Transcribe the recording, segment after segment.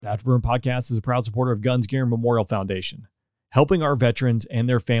The Afterburn Podcast is a proud supporter of Guns Gear Memorial Foundation, helping our veterans and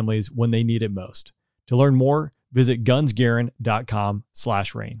their families when they need it most. To learn more, visit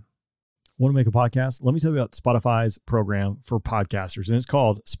gunsgarin.com/rain. Want to make a podcast? Let me tell you about Spotify's program for podcasters, and it's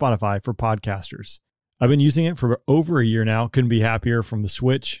called Spotify for Podcasters. I've been using it for over a year now. Couldn't be happier from the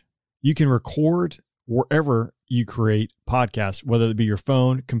switch. You can record wherever you create podcasts, whether it be your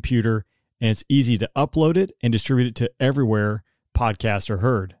phone, computer, and it's easy to upload it and distribute it to everywhere podcasts are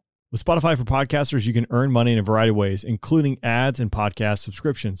heard. With Spotify for Podcasters, you can earn money in a variety of ways, including ads and podcast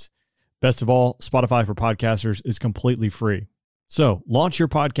subscriptions. Best of all, Spotify for Podcasters is completely free. So launch your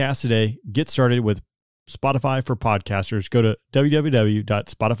podcast today. Get started with Spotify for Podcasters. Go to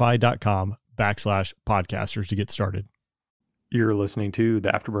www.spotify.com/podcasters to get started. You're listening to the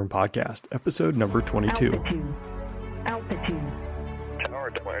Afterburn Podcast, episode number 22. Altitude.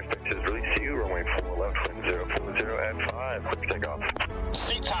 Tower, Tower 6 is released to you. Runway 4 left, 040 at 5. Clear for takeoff.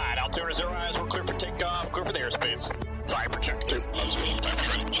 Seat tied. Altimeter 0 eyes. We're clear for takeoff. Clear for the airspace. Viper check 2.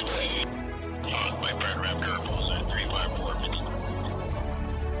 My red ramp curve was at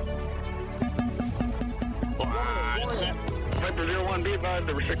 354. Set. Viper 01, be advised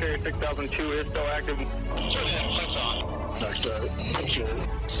the restricted area 6002 is still active. Lights on. Next picture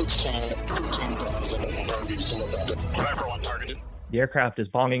 16, 15,000, targets in the back. Viper 1 targeted. The aircraft is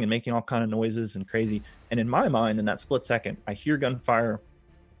bonging and making all kind of noises and crazy. And in my mind, in that split second, I hear gunfire,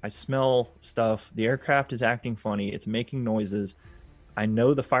 I smell stuff. The aircraft is acting funny. It's making noises. I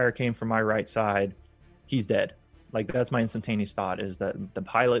know the fire came from my right side. He's dead. Like, that's my instantaneous thought, is that the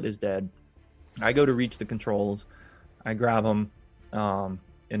pilot is dead. I go to reach the controls. I grab him. And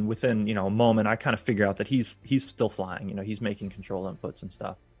within, a moment, I kind of figure out that he's still flying. He's making control inputs and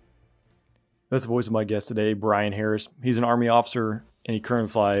stuff. That's the voice of my guest today, Brian Harris. He's an Army officer, and he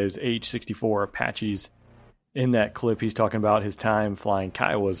currently flies AH-64 Apaches. In that clip, he's talking about his time flying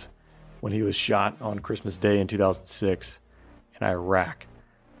Kiowas when he was shot on Christmas Day in 2006 in Iraq.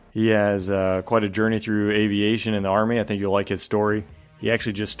 He has quite a journey through aviation in the Army. I think you'll like his story. He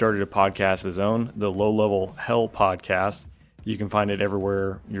actually just started a podcast of his own, the Low Level Hell Podcast. You can find it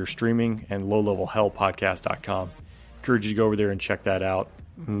everywhere you're streaming, and lowlevelhellpodcast.com. Encourage you to go over there and check that out.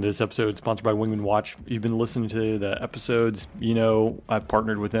 And this episode is sponsored by Wingman Watch. You've been listening to the episodes. I've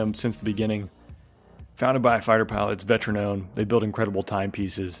partnered with them since the beginning. Founded by fighter pilots, veteran-owned. They build incredible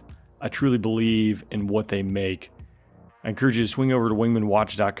timepieces. I truly believe in what they make. I encourage you to swing over to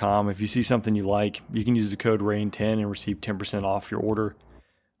wingmanwatch.com. If you see something you like, you can use the code RAIN10 and receive 10% off your order.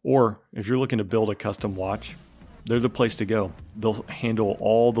 Or if you're looking to build a custom watch, they're the place to go. They'll handle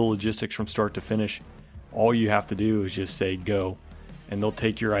all the logistics from start to finish. All you have to do is just say go, and they'll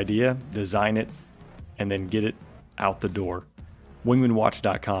take your idea, design it, and then get it out the door.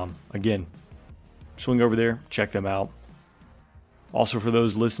 Wingmanwatch.com. Again, swing over there, check them out. Also, for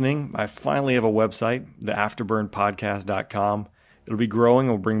those listening, I finally have a website, theafterburnpodcast.com. It'll be growing.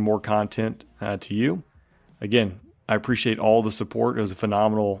 We'll bring more content to you. Again, I appreciate all the support. It was a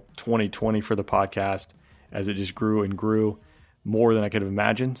phenomenal 2020 for the podcast as it just grew and grew more than I could have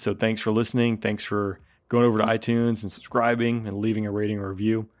imagined. So thanks for listening. Thanks for going over to iTunes and subscribing and leaving a rating or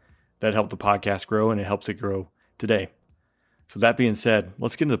review. That helped the podcast grow, and it helps it grow today. So that being said,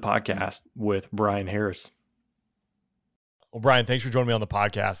 let's get into the podcast with Brian Harris. Well, Brian, thanks for joining me on the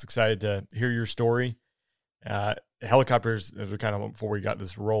podcast. Excited to hear your story. Helicopters, as we kind of went before we got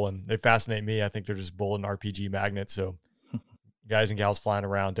this rolling, they fascinate me. I think they're just bullet and RPG magnets. So guys and gals flying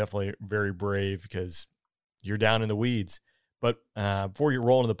around, definitely very brave because you're down in the weeds. But before you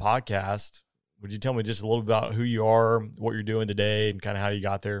roll into the podcast, would you tell me just a little bit about who you are, what you're doing today, and kind of how you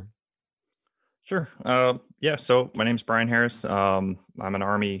got there? Sure. So my name's Brian Harris. I'm an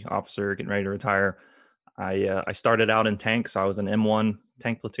Army officer getting ready to retire. I started out in tanks. I was an M1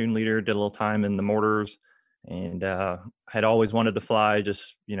 tank platoon leader, did a little time in the mortars, and had always wanted to fly,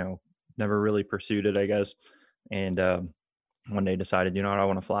 just, never really pursued it, I guess. And one day decided, I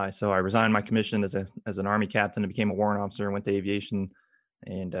want to fly. So I resigned my commission as an Army captain and became a warrant officer, went to aviation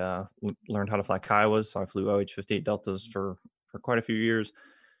and learned how to fly Kiowas. So I flew OH-58 Deltas for quite a few years.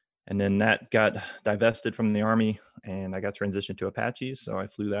 And then that got divested from the Army, and I got transitioned to Apaches. So I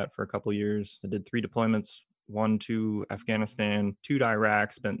flew that for a couple of years. I did 3 deployments, 1 to Afghanistan, 2 to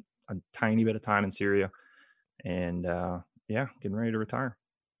Iraq, spent a tiny bit of time in Syria, and getting ready to retire.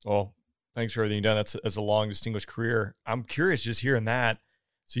 Well, thanks for everything you've done. That's a long, distinguished career. I'm curious just hearing that.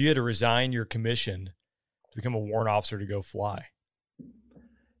 So you had to resign your commission to become a warrant officer to go fly.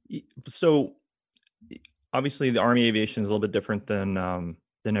 So obviously the Army aviation is a little bit different than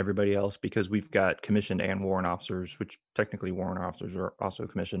everybody else, because we've got commissioned and warrant officers, which technically warrant officers are also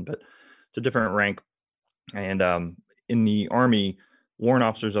commissioned, but it's a different rank. And in the Army, warrant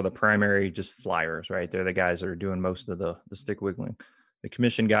officers are the primary just flyers, right? They're the guys that are doing most of the stick wiggling. The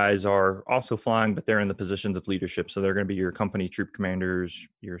commission guys are also flying, but they're in the positions of leadership. So they're going to be your company troop commanders,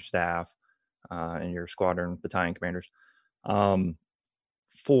 your staff, and your squadron battalion commanders.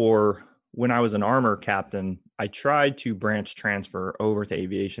 For when I was an armor captain, I tried to branch transfer over to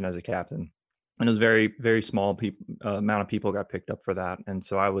aviation as a captain, and it was very, very small amount of people got picked up for that, and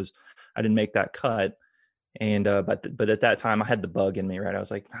so I didn't make that cut. And but at that time, I had the bug in me, right? I was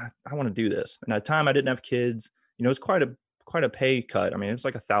like, I want to do this. And at the time, I didn't have kids. You know, it was quite a pay cut. I mean, it was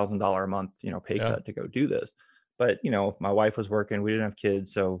like $1,000 a month, pay cut to go do this. But my wife was working. We didn't have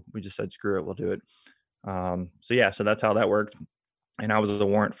kids, so we just said, screw it, we'll do it. So that's how that worked. And I was a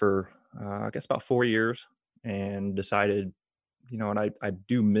warrant for I guess about 4 years, and decided, and I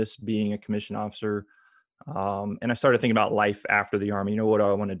do miss being a commissioned officer. And I started thinking about life after the Army. What do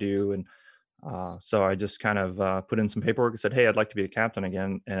I want to do? And so I just kind of put in some paperwork and said, hey, I'd like to be a captain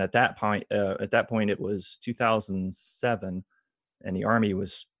again. And at that point, it was 2007, and the Army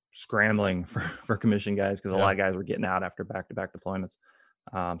was scrambling for commission guys because a lot of guys were getting out after back-to-back deployments.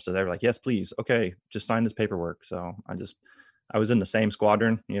 So they were like, yes, please. Okay, just sign this paperwork. So I was in the same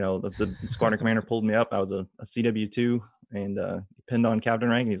squadron. The squadron commander pulled me up. I was a CW2, and pinned on captain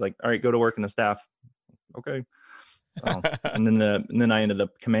rank. And he's like, all right, go to work in the staff. Okay. So, and then I ended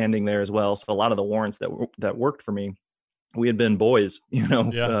up commanding there as well. So a lot of the warrants that worked for me, we had been boys, on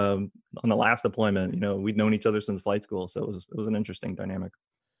the last deployment. We'd known each other since flight school. So it was an interesting dynamic.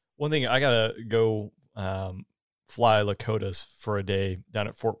 One thing, I gotta go fly Lakotas for a day down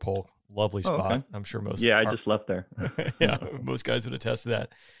at Fort Polk. Lovely spot. Okay. I'm sure most. Yeah, I just left there. Yeah, most guys would attest to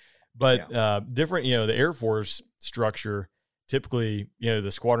that. But different, the Air Force structure, typically,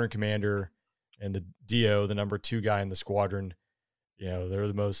 the squadron commander and the DO, the number 2 guy in the squadron, they're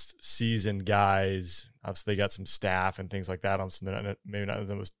the most seasoned guys. Obviously, they got some staff and things like that. Maybe not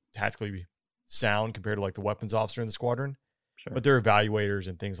the most tactically sound compared to like the weapons officer in the squadron, but they're evaluators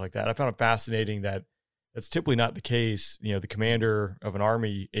and things like that. I found it fascinating that that's typically not the case. The commander of an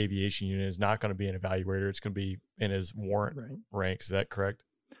Army aviation unit is not going to be an evaluator. It's going to be in his warrant ranks. Is that correct?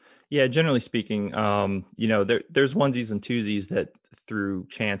 Yeah, generally speaking, there's onesies and twosies that through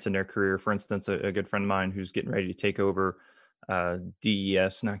chance in their career. For instance, a good friend of mine who's getting ready to take over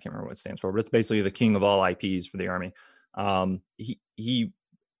DES, and I can't remember what it stands for, but it's basically the king of all IPs for the Army. He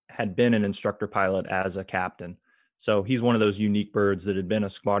had been an instructor pilot as a captain. So he's one of those unique birds that had been a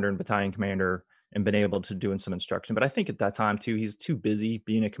squadron battalion commander and been able to do some instruction. But I think at that time too, he's too busy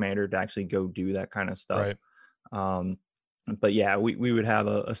being a commander to actually go do that kind of stuff. Right. But yeah, we would have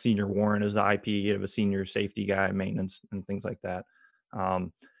a senior warrant as the IP, you'd have a senior safety guy, maintenance, and things like that.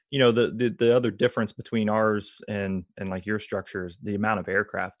 The other difference between ours and like your structure is the amount of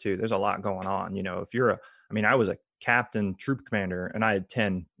aircraft too. There's a lot going on. I was a captain troop commander, and I had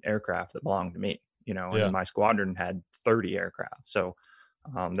 10 aircraft that belonged to me, and my squadron had 30 aircraft. So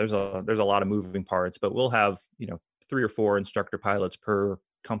there's a lot of moving parts, but we'll have, 3 or 4 instructor pilots per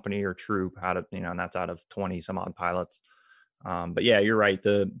company or troop and that's out of 20 some odd pilots. But yeah, you're right.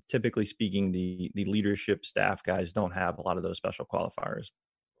 Typically speaking, the leadership staff guys don't have a lot of those special qualifiers.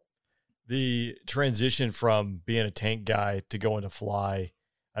 The transition from being a tank guy to going to fly,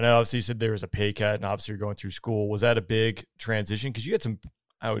 I know obviously you said there was a pay cut, and obviously you're going through school. Was that a big transition? Because you had some,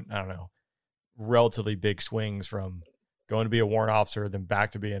 I don't know, relatively big swings from going to be a warrant officer, then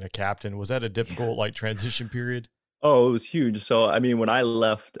back to being a captain. Was that a difficult transition period? Oh, it was huge. So, when I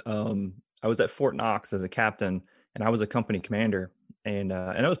left, I was at Fort Knox as a captain, and I was a company commander. And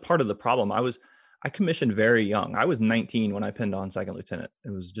that was part of the problem. I commissioned very young. I was 19 when I pinned on second lieutenant. It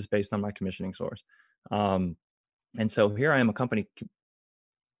was just based on my commissioning source. And so here I am, a company.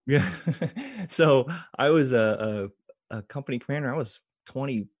 Yeah. So I was a company commander. I was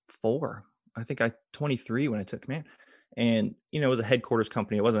 24. I think 23 when I took command. And, it was a headquarters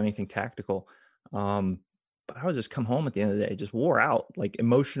company. It wasn't anything tactical. But I would just come home at the end of the day, just wore out, like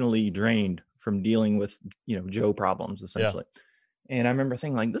emotionally drained from dealing with, Joe problems, essentially. Yeah. And I remember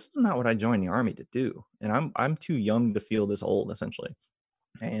thinking, this is not what I joined the Army to do. And I'm too young to feel this old, essentially.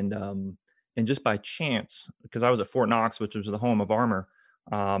 And just by chance, because I was at Fort Knox, which was the home of armor,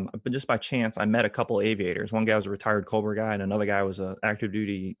 but just by chance, I met a couple of aviators. One guy was a retired Cobra guy, and another guy was an active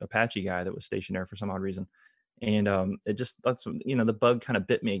duty Apache guy that was stationed there for some odd reason. And that's the bug kind of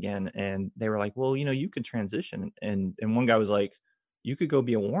bit me again. And they were like, well, you could transition. And one guy was like, you could go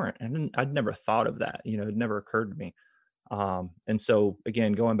be a warrant. And I'd never thought of that. It never occurred to me. And so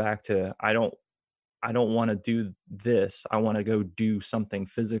again, going back to, I don't want to do this. I want to go do something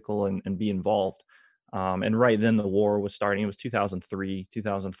physical and be involved. And right then the war was starting. It was 2003,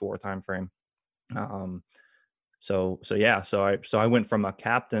 2004 timeframe. So I went from a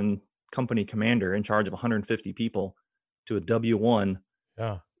captain company commander in charge of 150 people to a W1.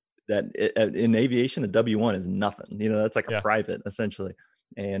 Yeah. That in aviation, a W1 is nothing. That's like a Yeah. private essentially.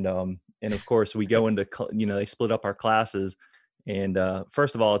 And of course we go into, they split up our classes. And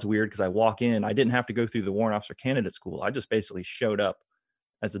first of all, it's weird because I walk in, I didn't have to go through the warrant officer candidate school. I just basically showed up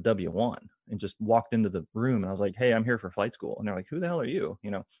as a W1 and just walked into the room, and I was like, "Hey, I'm here for flight school." And they're like, "Who the hell are you?"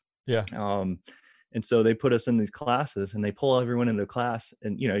 Yeah. And so they put us in these classes, and they pull everyone into a class,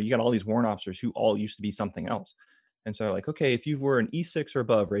 and you got all these warrant officers who all used to be something else. And so they're like, "Okay, if you were an E6 or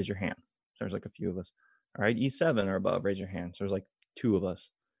above, raise your hand." So there's like a few of us. All right, E7 or above, raise your hand. So there's like 2 of us.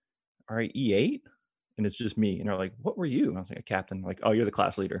 All right, E8, and it's just me. And they're like, "What were you?" And I was like, "A captain." Like, "Oh, you're the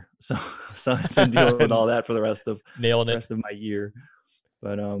class leader." So I had to deal with all that for the rest of Nailing it. my year.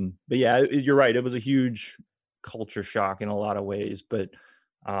 But yeah, you're right. It was a huge culture shock in a lot of ways. But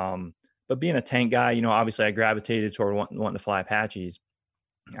being a tank guy, obviously I gravitated toward wanting to fly Apaches,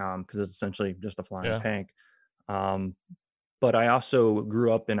 because it's essentially just a flying Yeah. tank. But I also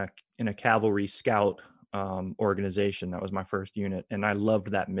grew up in a cavalry scout organization. That was my first unit, and I loved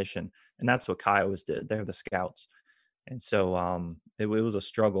that mission. And that's what Kiowas did. They're the scouts. And so it was a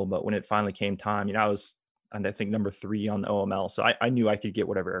struggle, but when it finally came time, I was, and I think number 3 on the OML. So I knew I could get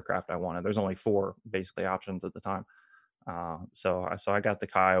whatever aircraft I wanted. There's only 4 basically options at the time. So I got the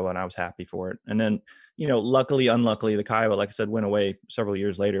Kiowa, and I was happy for it. And then, luckily, unluckily, the Kiowa, like I said, went away several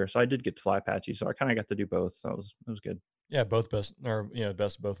years later. So I did get to fly Apache. So I kind of got to do both. So it was good. Yeah. Both best, or,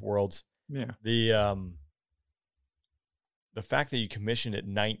 best of both worlds. Yeah. The fact that you commissioned at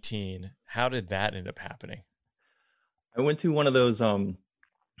 19, how did that end up happening? I went to one of those,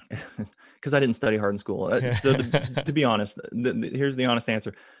 because I didn't study hard in school. So to be honest, here's the honest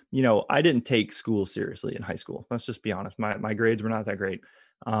answer. I didn't take school seriously in high school. Let's just be honest. My grades were not that great.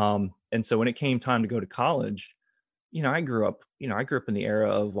 And so when it came time to go to college, I grew up in the era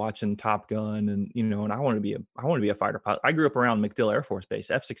of watching Top Gun, and and I wanted to be a fighter pilot. I grew up around MacDill Air Force Base.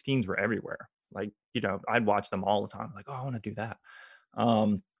 F-16s were everywhere. Like, I'd watch them all the time. Like, oh, I want to do that.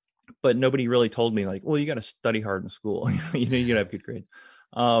 But nobody really told me, like, well, you got to study hard in school. You got to have good grades.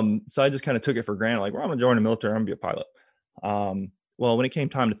 So I just kind of took it for granted. Like, well, I'm gonna join the military. I'm gonna be a pilot. Well, when it came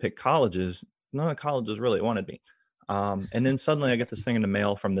time to pick colleges, none of the colleges really wanted me. And then suddenly I get this thing in the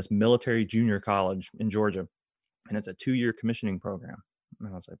mail from this military junior college in Georgia, and it's a 2-year commissioning program. And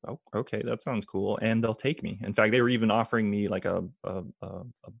I was like, oh, okay, that sounds cool. And they'll take me. In fact, they were even offering me like a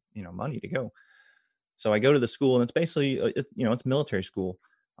money to go. So I go to the school, and it's basically, it's military school.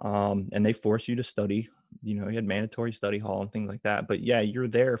 And they force you to study. You had mandatory study hall and things like that. But yeah, you're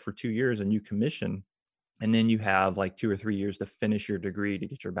there for 2 years, and you commission, and then you have like 2 or 3 years to finish your degree, to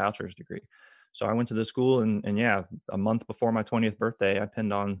get your bachelor's degree. So I went to the school, and yeah, a month before my 20th birthday, I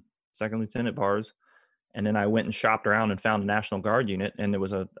pinned on second lieutenant bars. And then I went and shopped around and found a National Guard unit, and it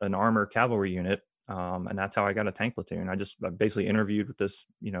was an armor cavalry unit. And that's how I got a tank platoon. I basically interviewed with this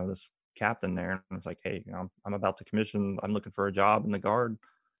captain there, and I was like, hey, I'm about to commission. I'm looking for a job in the Guard.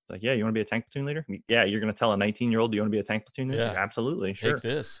 Like, yeah, you want to be a tank platoon leader? Yeah, you're going to tell a 19-year-old, do you want to be a tank platoon leader? Yeah. Like, absolutely, sure. Take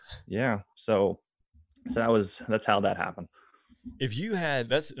this. Yeah. So that's how that happened. If you had,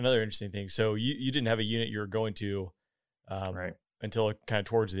 that's another interesting thing. So you didn't have a unit you were going to right until kind of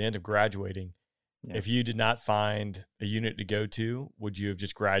towards the end of graduating. Yeah. If you did not find a unit to go to, would you have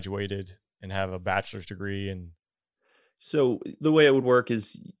just graduated and have a bachelor's degree? And so the way it would work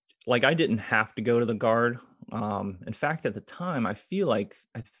is, like, I didn't have to go to the Guard. In fact, at the time, I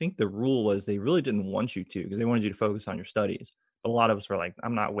think the rule was they really didn't want you to, because they wanted you to focus on your studies. But a lot of us were like,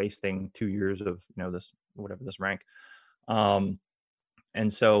 I'm not wasting 2 years of, this rank. And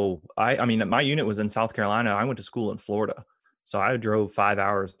so I mean, my unit was in South Carolina. I went to school in Florida. So I drove 5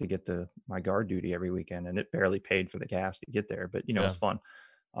 hours to get to my Guard duty every weekend, and it barely paid for the gas to get there, but it was fun.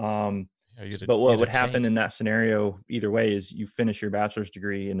 But what would happen in that scenario, either way, is you finish your bachelor's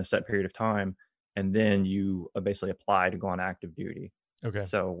degree in a set period of time, and then you basically apply to go on active duty. Okay.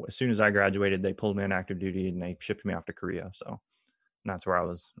 So as soon as I graduated, they pulled me on active duty, and they shipped me off to Korea. So that's where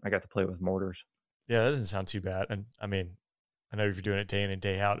I got to play with mortars. Yeah, that doesn't sound too bad. And I mean, I know if you're doing it day in and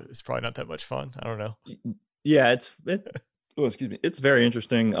day out, it's probably not that much fun. I don't know. Yeah, it's very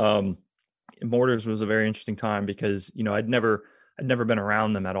interesting. Mortars was a very interesting time because, I'd never been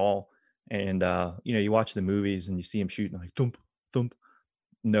around them at all. And, you watch the movies and you see them shooting like thump, thump.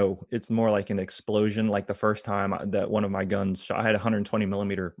 No, it's more like an explosion. Like the first time that one of my guns shot, I had 120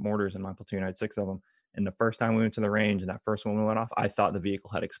 millimeter mortars in my platoon. I had 6 of them. And the first time we went to the range and that first one went off, I thought the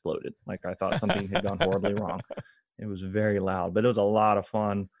vehicle had exploded. Like I thought something had gone horribly wrong. It was very loud, but it was a lot of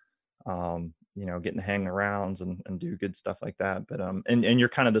fun. getting to hang the rounds and do good stuff like that. But and you're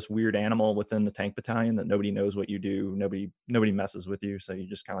kind of this weird animal within the tank battalion that nobody knows what you do. Nobody messes with you. So you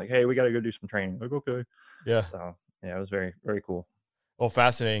just kind of like, hey, we got to go do some training. Like, okay. Yeah. So yeah, it was very, very cool. Well,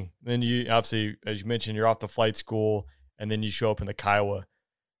 fascinating. Then you obviously, as you mentioned, you're off the flight school, and then you show up in the Kiowa.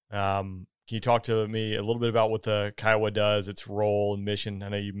 Can you talk to me a little bit about what the Kiowa does, its role and mission? I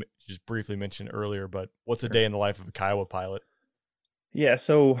know you just briefly mentioned earlier, but what's a day in the life of a Kiowa pilot? Yeah,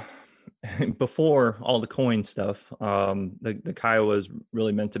 so before all the coin stuff, the Kiowa is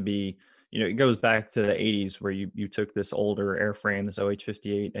really meant to be, it goes back to the 80s where you took this older airframe, this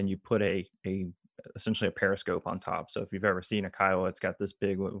AH-64, and you put a essentially a periscope on top. So if you've ever seen a Kiowa, it's got this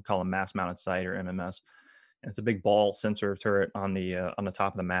big, what we call a mass mounted sight, or MMS. And it's a big ball sensor turret on the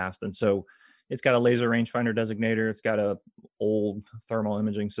top of the mast. And so it's got a laser rangefinder designator. It's got a old thermal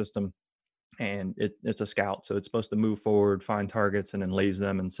imaging system, and it's a scout. So it's supposed to move forward, find targets, and then laze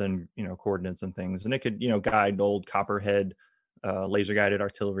them and send, coordinates and things. And it could, guide old copperhead laser guided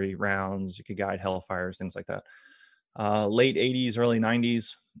artillery rounds. It could guide Hellfires, things like that. Late 80s, early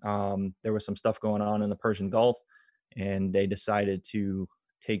 90s, there was some stuff going on in the Persian Gulf, and they decided to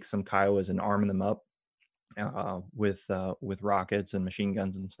take some Kiowas and arm them up with rockets and machine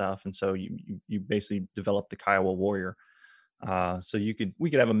guns and stuff. And so you basically developed the Kiowa Warrior. So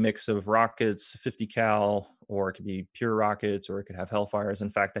we could have a mix of rockets, 50 cal, or it could be pure rockets, or it could have Hellfires. In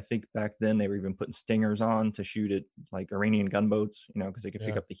fact, I think back then they were even putting stingers on to shoot at like Iranian gunboats, because they could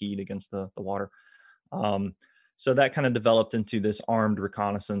pick up the heat against the water. So that kind of developed into this armed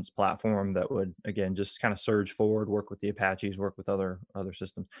reconnaissance platform that would, again, just kind of surge forward, work with the Apaches, work with other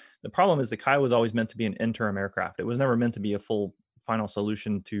systems. The problem is the Kiowa was always meant to be an interim aircraft. It was never meant to be a full final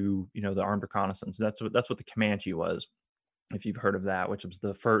solution to, the armed reconnaissance. That's what the Comanche was, if you've heard of that, which was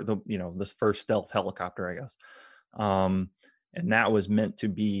this first stealth helicopter, I guess. And that was meant to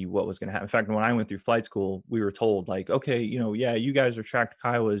be what was going to happen. In fact, when I went through flight school, we were told like, okay, you guys are tracked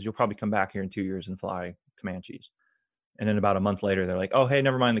Kiowas. You'll probably come back here in 2 years and fly Comanches. And then about a month later, they're like, oh, hey,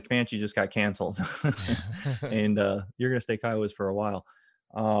 never mind. The Comanche just got canceled. And you're going to stay Kiowas for a while.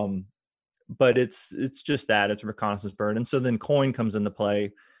 But it's just that. It's a reconnaissance bird. And so then coin comes into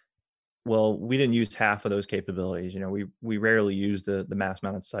play. Well, we didn't use half of those capabilities. We rarely use the mass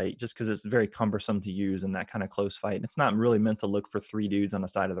mounted sight just because it's very cumbersome to use in that kind of close fight. And it's not really meant to look for three dudes on the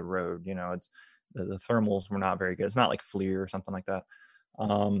side of the road. It's the thermals were not very good. It's not like FLIR or something like that.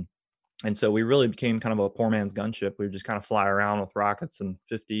 And so we really became kind of a poor man's gunship. We would just kind of fly around with rockets and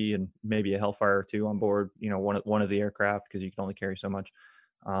 50 and maybe a Hellfire or two on board, one of the aircraft, because you can only carry so much.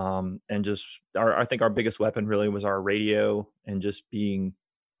 And just I think our biggest weapon really was our radio and just being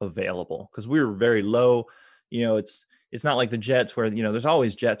available, because we were very low. It's not like the jets where, there's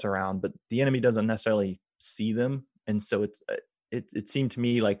always jets around, but the enemy doesn't necessarily see them. And so it seemed to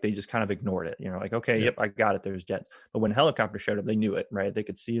me like they just kind of ignored it, like, okay, yep, I got it, there's jets. But when helicopters showed up, they knew it, right? They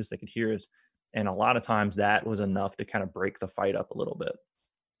could see us, they could hear us. And a lot of times that was enough to kind of break the fight up a little bit.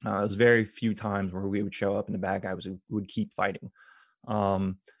 It was very few times where we would show up and the bad guy would keep fighting.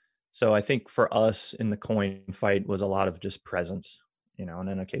 So I think for us in the coin fight was a lot of just presence, and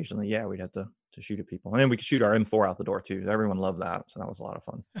then occasionally, we'd have to shoot at people. And then we could shoot our M4 out the door too. Everyone loved that. So that was a lot of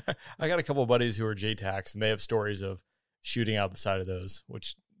fun. I got a couple of buddies who are JTACs, and they have stories of shooting out the side of those,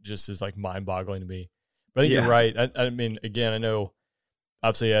 which just is like mind boggling to me. But I think you're right. I mean, again, I know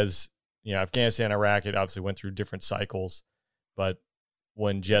obviously as Afghanistan, Iraq, it obviously went through different cycles, but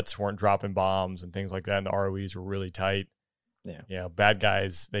when jets weren't dropping bombs and things like that, and the ROEs were really tight, bad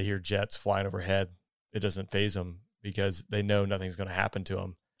guys, they hear jets flying overhead. It doesn't faze them because they know nothing's going to happen to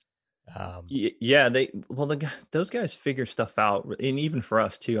them. Those guys figure stuff out. And even for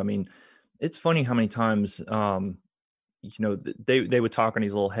us too. I mean, it's funny how many times, they would talk on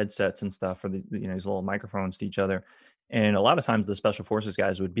these little headsets and stuff, or these little microphones to each other. And a lot of times the special forces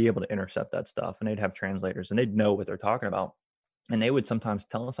guys would be able to intercept that stuff, and they'd have translators and they'd know what they're talking about. And they would sometimes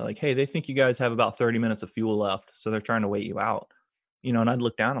tell us like, hey, they think you guys have about 30 minutes of fuel left, so they're trying to wait you out. And I'd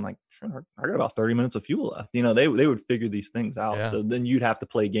look down, I'm like, sure, I got about 30 minutes of fuel left. They would figure these things out. Yeah. So then you'd have to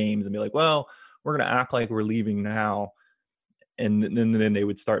play games and be like, well, we're going to act like we're leaving now. And then they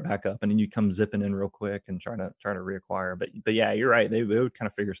would start back up, and then you come zipping in real quick and try to reacquire. But yeah, you're right. They would kind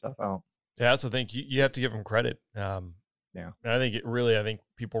of figure stuff out. Yeah, I also think you have to give them credit. And I think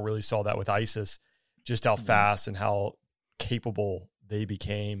people really saw that with ISIS, just how fast and how capable they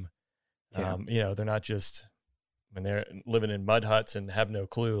became. They're not just, they're living in mud huts and have no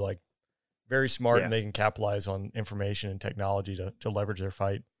clue, like very smart, and they can capitalize on information and technology to leverage their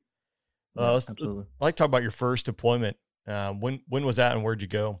fight. Absolutely. I'd like to talk about your first deployment. When was that, and where'd you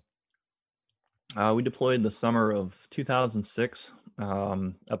go? We deployed the summer of 2006.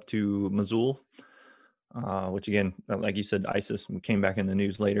 up to Mosul, which again, like you said, ISIS came back in the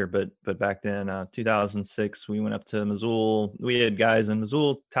news later, but back then, 2006, we went up to Mosul. We had guys in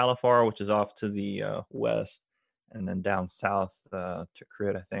Mosul, Tal Afar, which is off to the west, and then down south to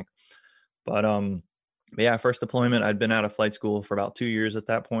Tikrit, I think. But yeah, first deployment, I'd been out of flight school for about 2 years at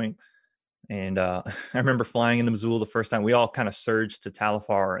that point. And I remember flying into Mosul the first time. We all kind of surged to Tal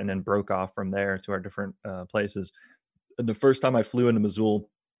Afar and then broke off from there to our different places. And the first time I flew into Mosul,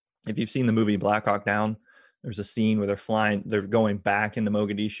 if you've seen the movie Black Hawk Down, there's a scene where they're going back into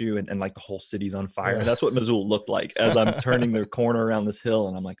Mogadishu and like the whole city's on fire. Yeah. That's what Mosul looked like as I'm turning the corner around this hill.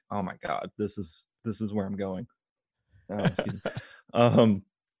 And I'm like, oh my God, this is where I'm going. Excuse me.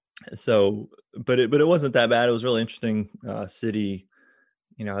 But it wasn't that bad. It was a really interesting city.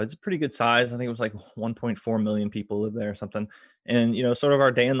 It's a pretty good size. I think it was like 1.4 million people live there or something. And, sort of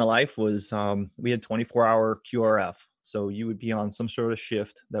our day in the life was we had 24-hour QRF. So you would be on some sort of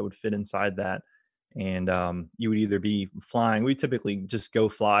shift that would fit inside that. And you would either be flying. We typically just go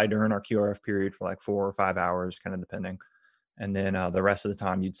fly during our QRF period for like 4 or 5 hours, kind of depending. And then the rest of the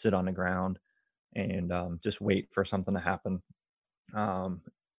time you'd sit on the ground and just wait for something to happen.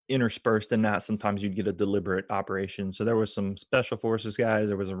 Interspersed in that, sometimes you'd get a deliberate operation. So there was some special forces guys,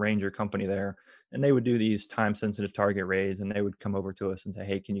 there was a ranger company there, and they would do these time sensitive target raids, and they would come over to us and say,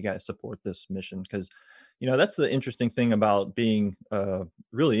 hey, can you guys support this mission? Because that's the interesting thing about being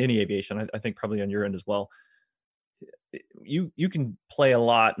really any aviation. I think probably on your end as well, you can play a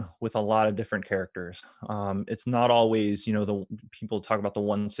lot with a lot of different characters. It's not always, the people talk about the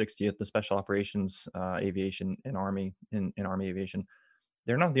 160th, the special operations aviation in Army aviation.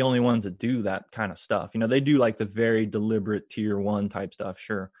 They're not the only ones that do that kind of stuff. They do like the very deliberate tier 1 type stuff,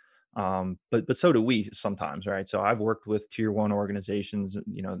 sure. But so do we sometimes, right? So I've worked with tier 1 organizations,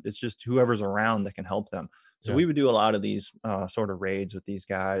 it's just whoever's around that can help them. So we would do a lot of these sort of raids with these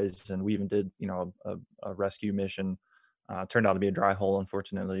guys, and we even did, a rescue mission. Turned out to be a dry hole,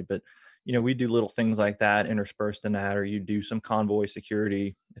 unfortunately, but we do little things like that interspersed in that, or you do some convoy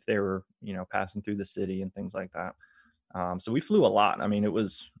security if they were, passing through the city and things like that. So we flew a lot. I mean, it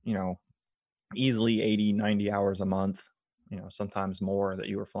was, easily 80, 90 hours a month, sometimes more that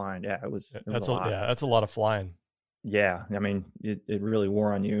you were flying. Yeah, it was a lot. That's a lot of flying. Yeah. I mean, it really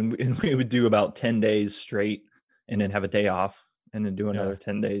wore on you. And we would do about 10 days straight and then have a day off and then do another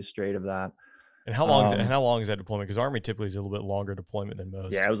 10 days straight of that. And how long is that deployment? Because Army typically is a little bit longer deployment than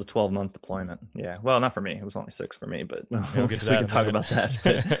most. Yeah, it was a 12-month deployment. Yeah, well, not for me. It was only 6 for me, but we can talk about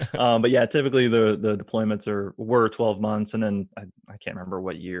that. But yeah, typically the deployments were 12 months, and then I can't remember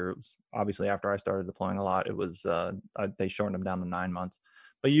what year. It was obviously after I started deploying a lot. It was they shortened them down to 9 months.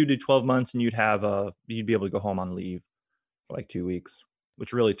 But you do 12 months, and you'd be able to go home on leave for like 2 weeks,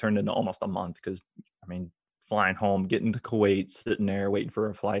 which really turned into almost a month because flying home, getting to Kuwait, sitting there waiting for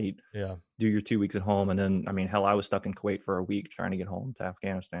a flight, do your 2 weeks at home. And then, hell, I was stuck in Kuwait for a week trying to get home to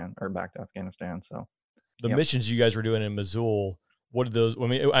Afghanistan or back to Afghanistan. So the missions you guys were doing in Mosul, what did those,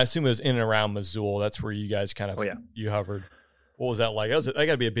 I assume it was in and around Mosul. That's where you guys kind of, you hovered. What was that like? That got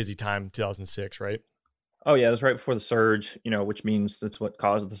to be a busy time, 2006, right? Oh yeah. It was right before the surge, which means that's what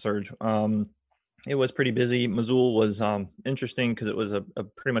caused the surge. It was pretty busy. Mosul was interesting because it was a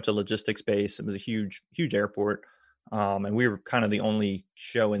pretty much a logistics base. It was a huge airport. And we were kind of the only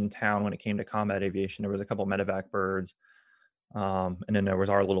show in town when it came to combat aviation. There was a couple of medevac birds. And then there was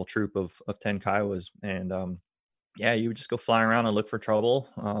our little troop of 10 Kiowas. And you would just go flying around and look for trouble.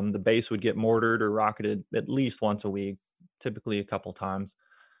 The base would get mortared or rocketed at least once a week, typically a couple times.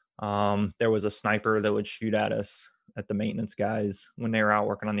 There was a sniper that would shoot at us, at the maintenance guys when they were out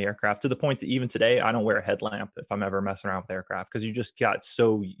working on the aircraft, to the point that even today I don't wear a headlamp if I'm ever messing around with aircraft, because you just got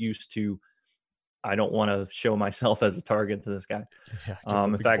so used to, I don't want to show myself as a target to this guy.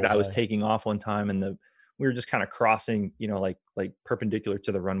 In fact, I was taking off one time and we were just kind of crossing, like perpendicular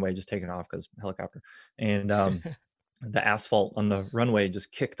to the runway, just taking off because helicopter, and the asphalt on the runway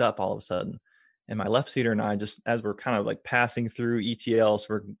just kicked up all of a sudden. And my left seater and I, just as we're kind of like passing through ETL, so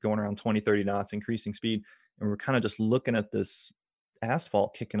we're going around 20, 30 knots, increasing speed, and we're kind of just looking at this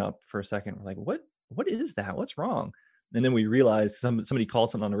asphalt kicking up for a second. We're like, what is that? What's wrong? And then we realized somebody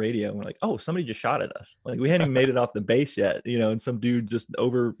called something on the radio, and we're like, oh, somebody just shot at us. Like, we hadn't even made it off the base yet, and some dude just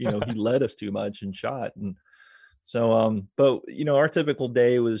he led us too much and shot. And so, but our typical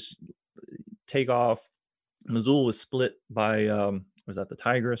day was take off. Mosul was split by, was that the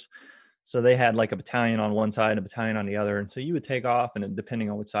Tigris? So they had like a battalion on one side and a battalion on the other. And so you would take off, and depending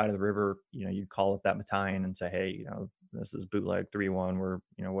on which side of the river, you'd call up that battalion and say, hey, this is bootleg 3-1, we're,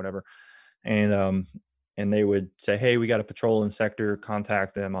 whatever. And and they would say, hey, we got a patrol in sector,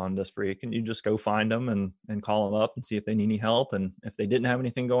 contact them on this freak. And you just go find them and call them up and see if they need any help. And if they didn't have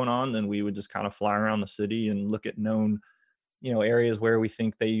anything going on, then we would just kind of fly around the city and look at known, areas where we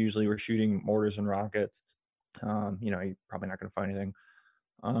think they usually were shooting mortars and rockets. You're probably not going to find anything.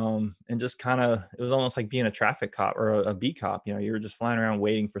 And just kind of, it was almost like being a traffic cop or a beat cop. You were just flying around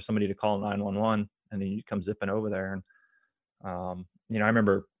waiting for somebody to call 911, and then you come zipping over there. And I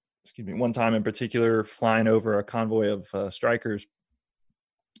remember, one time in particular, flying over a convoy of strikers,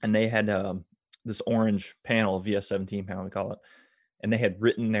 and they had this orange panel, VS-17 panel, we call it, and they had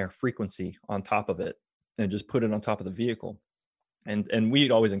written their frequency on top of it and just put it on top of the vehicle. And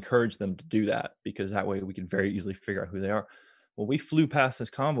we'd always encourage them to do that, because that way we could very easily figure out who they are. Well, we flew past this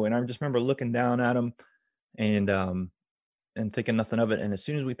convoy, and I just remember looking down at them and thinking nothing of it. And as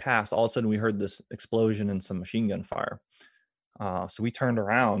soon as we passed, all of a sudden we heard this explosion and some machine gun fire. So we turned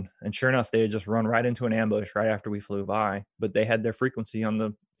around, and sure enough, they had just run right into an ambush right after we flew by. But they had their frequency on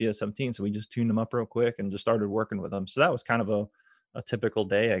the VS-17, so we just tuned them up real quick and just started working with them. So that was kind of a typical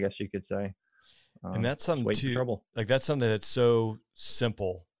day, I guess you could say. And that's something too, trouble. like that's something that's so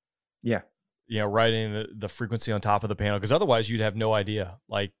simple. Yeah. Writing the frequency on top of the panel, because otherwise you'd have no idea.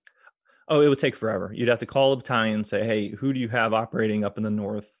 Like, oh, it would take forever. You'd have to call a battalion and say, hey, who do you have operating up in the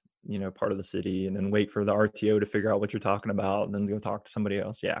north, part of the city, and then wait for the RTO to figure out what you're talking about, and then go talk to somebody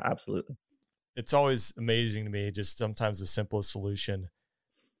else. Yeah, absolutely. It's always amazing to me. Just sometimes the simplest solution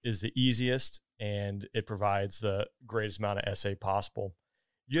is the easiest, and it provides the greatest amount of SA possible.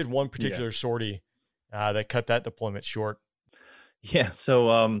 You had one particular sortie that cut that deployment short. Yeah.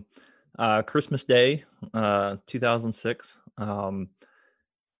 So, Christmas Day, 2006.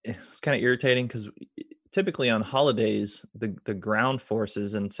 It's kind of irritating because typically on holidays, the ground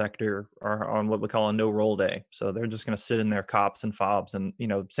forces in sector are on what we call a no roll day. So they're just going to sit in their cops and fobs, and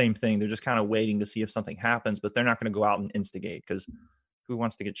same thing. They're just kind of waiting to see if something happens, but they're not going to go out and instigate, because who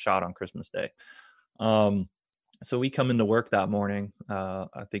wants to get shot on Christmas Day? So we come into work that morning.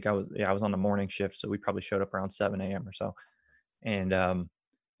 I think I was on the morning shift, so we probably showed up around 7 a.m. or so, and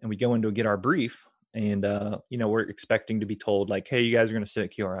we go in to get our brief, and we're expecting to be told, like, hey, you guys are going to sit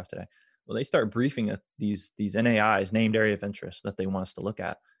at QRF today. Well, they start briefing these NAIs, named area of interest, that they want us to look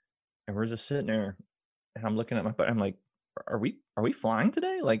at, and we're just sitting there, and I'm looking at my buddy. I'm like, are we flying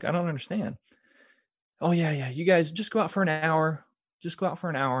today? Like, I don't understand. Oh yeah, you guys just go out for an hour. Just go out for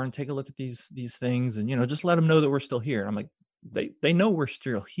an hour and take a look at these things, and just let them know that we're still here. And I'm like, they know we're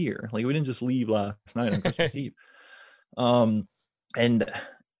still here. Like, we didn't just leave last night on Christmas Eve. And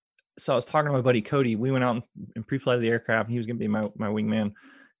so I was talking to my buddy Cody. We went out and pre-flighted the aircraft, and he was going to be my wingman.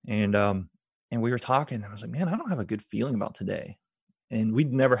 And we were talking, and I was like, man, I don't have a good feeling about today. And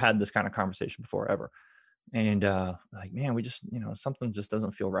we'd never had this kind of conversation before, ever. And like, man, we just, something just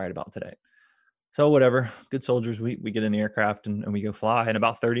doesn't feel right about today. So whatever, good soldiers, we get in the aircraft and we go fly. And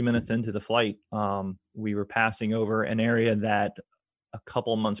about 30 minutes into the flight, we were passing over an area that a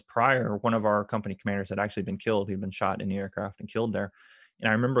couple of months prior, one of our company commanders had actually been killed. He'd been shot in the aircraft and killed there. And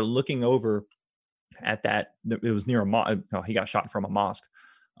I remember looking over at that. It was near a mosque. No, he got shot from a mosque.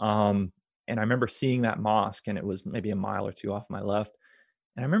 And I remember seeing that mosque, and it was maybe a mile or two off my left.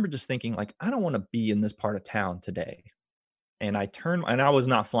 And I remember just thinking, like, I don't want to be in this part of town today. And I turned, and I was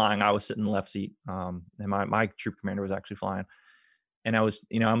not flying. I was sitting in the left seat. And my troop commander was actually flying. And I was,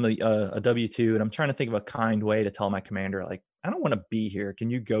 I'm a W-2, and I'm trying to think of a kind way to tell my commander, like, I don't want to be here.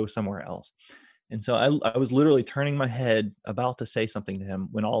 Can you go somewhere else? And so I was literally turning my head, about to say something to him,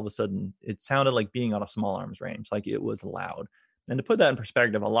 when all of a sudden it sounded like being on a small arms range. Like, it was loud. And to put that in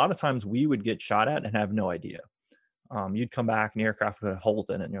perspective, a lot of times we would get shot at and have no idea. You'd come back and the aircraft would have holes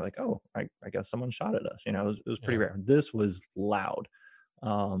in it, and you're like, oh, I guess someone shot at us. It was pretty rare. This was loud.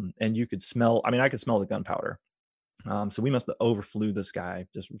 And you could smell, I could smell the gunpowder. So we must have overflew this guy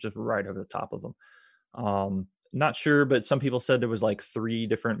just right over the top of him. Not sure, but some people said there was like 3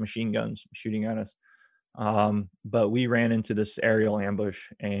 different machine guns shooting at us. But we ran into this aerial ambush,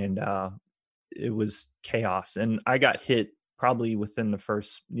 and it was chaos. And I got hit probably within the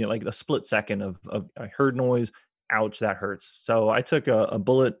first, like the split second of I heard noise. Ouch, that hurts. So I took a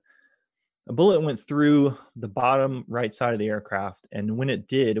bullet. A bullet went through the bottom right side of the aircraft, and when it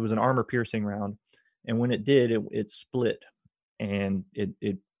did, it was an armor piercing round. And when it did, it split, and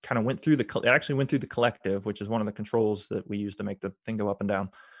it kind of went through it actually went through the collective, which is one of the controls that we use to make the thing go up and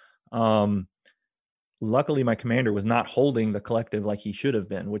down. Luckily, my commander was not holding the collective like he should have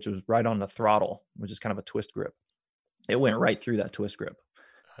been, which was right on the throttle, which is kind of a twist grip. It went right through that twist grip.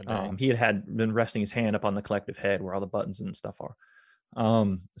 He had been resting his hand up on the collective head where all the buttons and stuff are.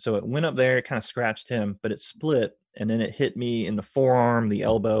 So it went up there, it kind of scratched him, but it split. and then it hit me in the forearm, the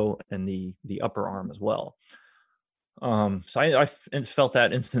elbow, and the upper arm as well. So I felt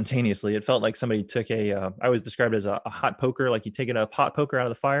that instantaneously. It felt like somebody took I always described it as a hot poker, like you take a hot poker out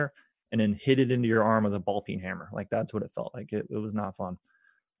of the fire and then hit it into your arm with a ball peen hammer. Like that's what it felt like. It was not fun.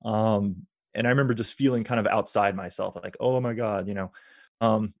 And I remember just feeling kind of outside myself, like, oh my God,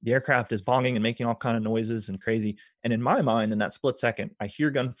 the aircraft is bonging and making all kind of noises and crazy. And in my mind, in that split second, I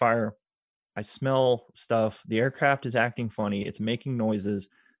hear gunfire, I smell stuff. The aircraft is acting funny. It's making noises.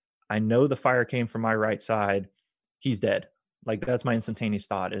 I know the fire came from my right side. He's dead. Like that's my instantaneous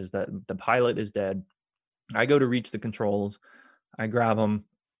thought, is that the pilot is dead. I go to reach the controls. I grab him.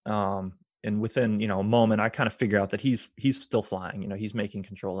 And within, a moment, I kind of figure out that he's still flying. He's making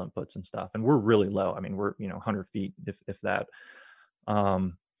control inputs and stuff. And we're really low. I mean, we're, 100 feet, if that.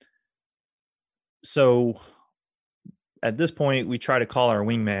 So at this point, we try to call our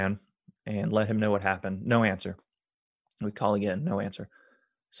wingman and let him know what happened. No answer. We call again, no answer.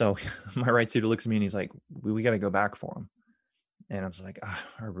 So my right suiter looks at me and he's like, we got to go back for him. And I was like,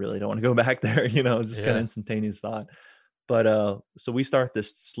 I really don't want to go back there, just kind of instantaneous thought. But so we start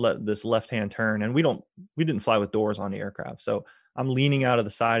this left-hand turn, and we didn't fly with doors on the aircraft. So I'm leaning out of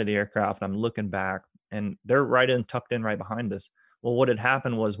the side of the aircraft, and I'm looking back, and they're tucked in right behind us. Well, what had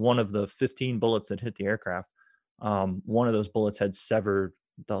happened was one of the 15 bullets that hit the aircraft, one of those bullets had severed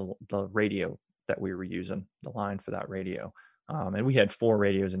the radio that we were using, the line for that radio. And we had 4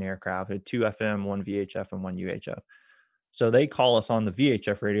 radios in the aircraft. We had 2 FM, 1 VHF, and 1 UHF. So they call us on the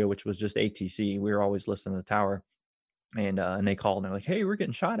VHF radio, which was just ATC. We were always listening to the tower. And they called and they're like, hey, we're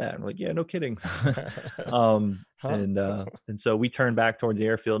getting shot at. And we're like, yeah, no kidding. And so we turned back towards the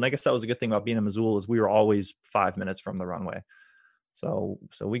airfield. And I guess that was a good thing about being in Missoula, is we were always 5 minutes from the runway. So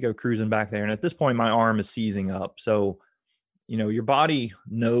we go cruising back there. And at this point, my arm is seizing up. So, your body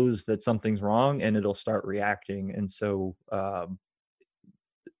knows that something's wrong and it'll start reacting. And so,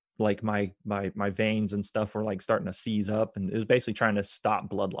 like my veins and stuff were like starting to seize up, and it was basically trying to stop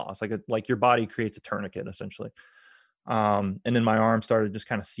blood loss. Like your body creates a tourniquet essentially. And then my arm started just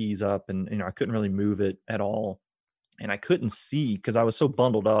kind of seize up, and I couldn't really move it at all, and I couldn't see because I was so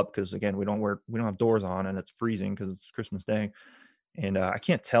bundled up, because again we don't have doors on, and it's freezing because it's Christmas Day, and I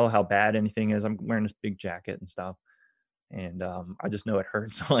can't tell how bad anything is. I'm wearing this big jacket and stuff, and I just know it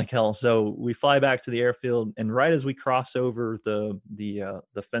hurts like hell. So we fly back to the airfield, and right as we cross over the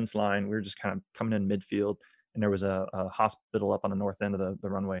fence line, we were just kind of coming in midfield, and there was a hospital up on the north end of the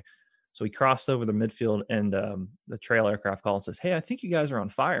runway. So we crossed over the midfield, and the trail aircraft calls and says, hey, I think you guys are on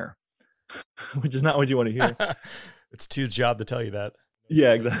fire, which is not what you want to hear. It's Two's job to tell you that.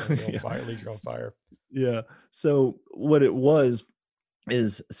 Yeah, exactly. You're on fire. Yeah. So what it was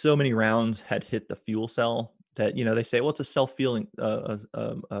is so many rounds had hit the fuel cell that, they say, well, it's a self-sealing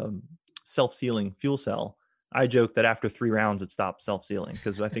fuel cell. I joke that after 3 rounds, it stopped self-sealing,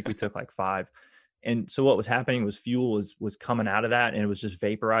 because I think we took like 5. And so what was happening was fuel was coming out of that, and it was just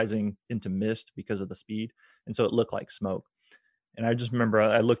vaporizing into mist because of the speed. And so it looked like smoke. And I just remember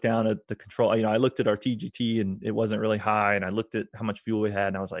I looked down at the control, I looked at our TGT, and it wasn't really high. And I looked at how much fuel we had,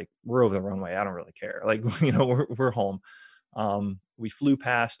 and I was like, we're over the runway. I don't really care. Like, we're home. We flew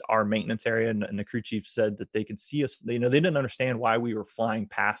past our maintenance area, and the crew chief said that they could see us. They didn't understand why we were flying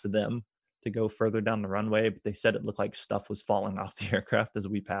past them to go further down the runway, but they said it looked like stuff was falling off the aircraft as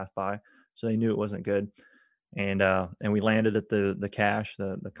we passed by. So they knew it wasn't good. And we landed at the CASH,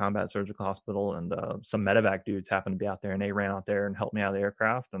 the Combat Surgical Hospital, and some medevac dudes happened to be out there, and they ran out there and helped me out of the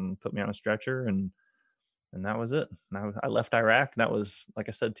aircraft and put me on a stretcher, and that was it. I left Iraq. That was, like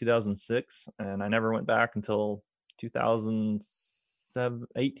I said, 2006, and I never went back until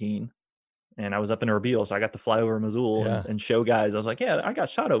 2018. And I was up in Erbil, so I got to fly over Mosul and show guys. I was like, yeah, I got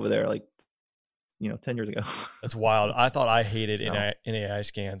shot over there, like 10 years ago. That's wild. I thought I hated NAI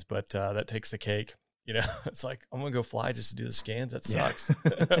scans, but that takes the cake. It's like, I'm going to go fly just to do the scans. That sucks.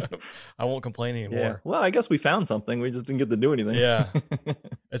 I won't complain anymore. Yeah. Well, I guess we found something. We just didn't get to do anything. Yeah.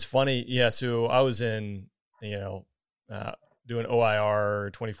 It's funny. Yeah. So I was in, doing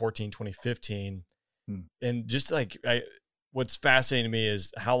OIR 2014, 2015. And just like, what's fascinating to me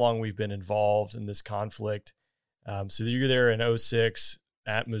is how long we've been involved in this conflict. So you're there in 2006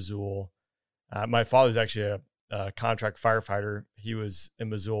 at Mosul. My father's actually a contract firefighter. He was in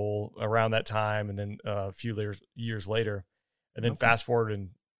Mosul around that time, and then a few years later. And then fast forward, and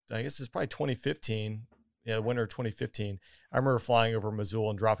I guess it's probably 2015, the winter of 2015. I remember flying over Mosul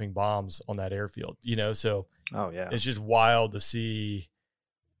and dropping bombs on that airfield, so it's just wild to see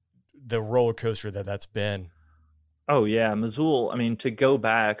the roller coaster that's been. Oh, yeah. Mosul, I mean, to go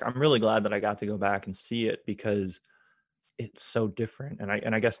back, I'm really glad that I got to go back and see it, because it's so different.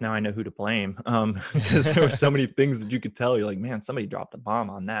 And I guess now I know who to blame, because there were so many things that you could tell. You're like, man, somebody dropped a bomb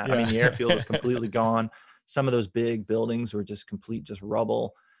on that. I mean, the airfield was completely gone. Some of those big buildings were just just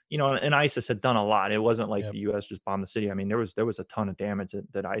rubble. And ISIS had done a lot. It wasn't like Yep. the U.S. just bombed the city. I mean, there was a ton of damage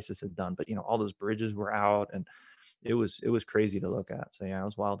that ISIS had done, but all those bridges were out, and it was crazy to look at. So yeah, it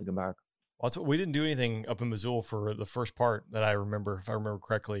was wild to go back. Well, we didn't do anything up in Missoula for the first part that I remember, if I remember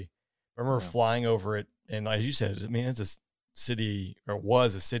correctly. I remember flying over it, and as you said, I mean, it's a city, or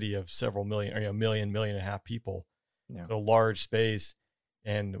was a city of several million, or million and a half people. Yeah. So large space.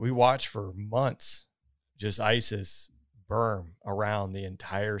 And we watched for months just ISIS burn around the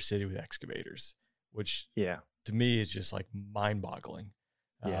entire city with excavators, which to me is just like mind boggling.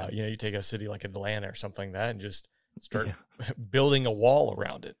 Yeah. You take a city like Atlanta or something like that and just start building a wall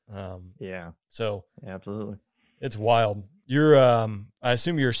around it. So absolutely. It's wild. I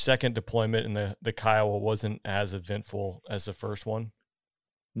assume your second deployment in the Kiowa wasn't as eventful as the first one.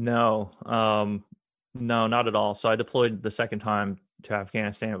 No, no, not at all. So I deployed the second time to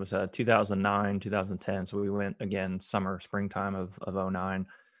Afghanistan. It was 2009, 2010. So we went again springtime of 09.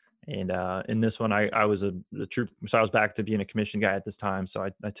 And in this one, I was a troop. So I was back to being a commissioned guy at this time. So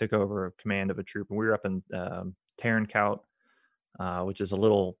I took over command of a troop, and we were up in Tarankout, which is a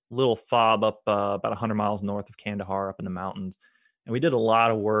little fob up about 100 miles north of Kandahar, up in the mountains. And we did a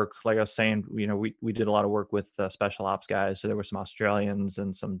lot of work. Like I was saying, we did a lot of work with special ops guys. So there were some Australians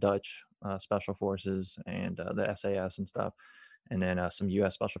and some Dutch special forces, and the SAS and stuff, and then some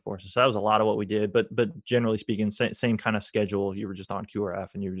U.S. special forces. So that was a lot of what we did. But generally speaking, same kind of schedule. You were just on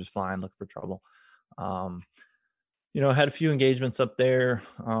QRF, and you were just flying, looking for trouble. Had a few engagements up there.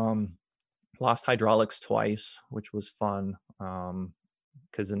 Lost hydraulics twice, which was fun.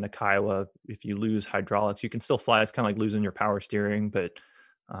 Because in the Kiowa, if you lose hydraulics, you can still fly. It's kind of like losing your power steering, but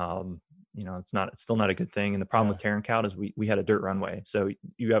it's still not a good thing. And the problem with Tarankout is we had a dirt runway. So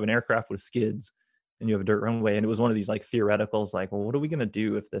you have an aircraft with skids and you have a dirt runway. And it was one of these like theoreticals, like, well, what are we going to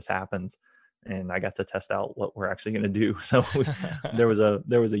do if this happens? And I got to test out what we're actually going to do. So there was a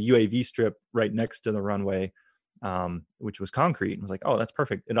UAV strip right next to the runway, which was concrete. And I was like, oh, that's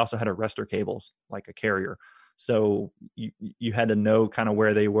perfect. It also had arrestor cables, like a carrier. So you had to know kind of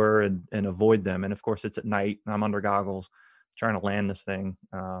where they were and avoid them. And of course, it's at night, and I'm under goggles trying to land this thing.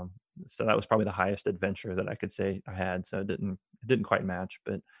 So that was probably the highest adventure that I could say I had. So it didn't quite match,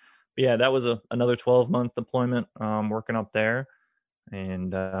 but yeah, that was another 12-month deployment, working up there.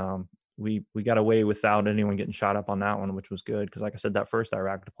 And we got away without anyone getting shot up on that one, which was good. Cause like I said, that first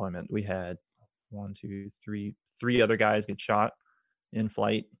Iraq deployment, we had three other guys get shot in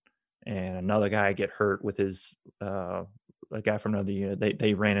flight, and another guy get hurt with his a guy from another unit.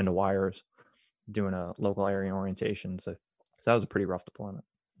 They ran into wires doing a local area orientation. So that was a pretty rough deployment.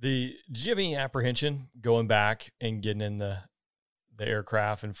 Did you have any apprehension going back and getting in the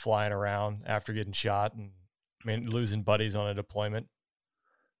aircraft and flying around after getting shot and losing buddies on a deployment?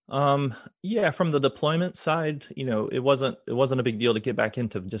 Yeah, from the deployment side, it wasn't a big deal to get back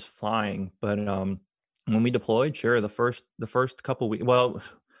into just flying. But when we deployed, sure, the first couple weeks, well,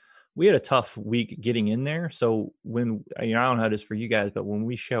 we had a tough week getting in there. So when, I don't know how it is for you guys, but when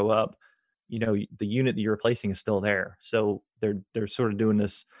we show up, the unit that you're replacing is still there. So they're sort of doing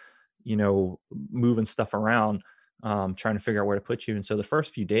this, moving stuff around, trying to figure out where to put you. And so the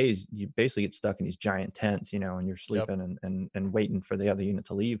first few days, you basically get stuck in these giant tents, and you're sleeping and waiting for the other unit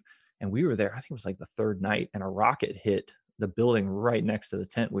to leave. And we were there, I think it was like the third night, and a rocket hit the building right next to the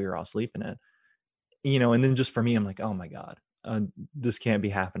tent we were all sleeping in. And then just for me, I'm like, oh my God, this can't be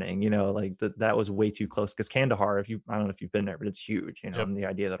happening. Like that was way too close. Because Kandahar, I don't know if you've been there, but it's huge, and the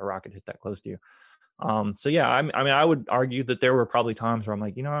idea that a rocket hit that close to you. So yeah, I mean, I would argue that there were probably times where I'm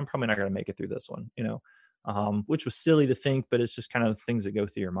like, I'm probably not going to make it through this one, which was silly to think, but it's just kind of things that go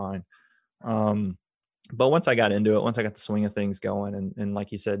through your mind. But once I got into it, once I got the swing of things going, and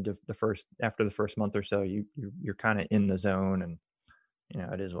like you said, after the first month or so, you're kind of in the zone, and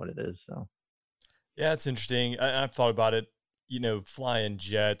it is what it is. So yeah, it's interesting. I've thought about it. Flying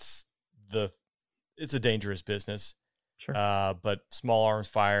jets, it's a dangerous business. Sure. But small arms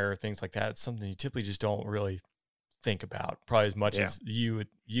fire, things like that, it's something you typically just don't really think about, probably as much as you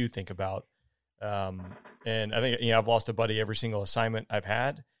think about. And I think, I've lost a buddy every single assignment I've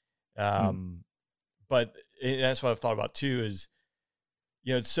had. But that's what I've thought about too, is,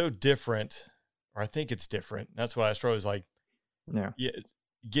 it's so different, or I think it's different. That's what I struggle is like,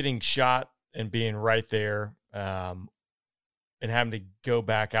 getting shot and being right there, and having to go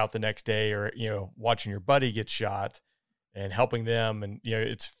back out the next day, or, watching your buddy get shot and helping them. And,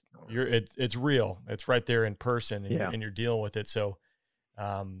 it's real. It's right there in person, and you're dealing with it. So,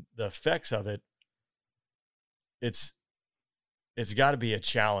 the effects of it, it's it's got to be a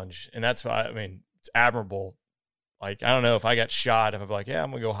challenge. And that's why, I mean, it's admirable. Like, I don't know if I got shot, if I'm like, yeah,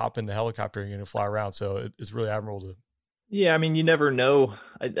 I'm going to go hop in the helicopter and going to fly around. So it's really admirable to. Yeah, I mean, you never know.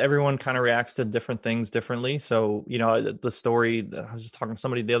 Everyone kind of reacts to different things differently. So, the story, I was just talking to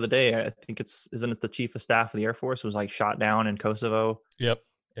somebody the other day. I think isn't it the chief of staff of the Air Force was like shot down in Kosovo? Yep.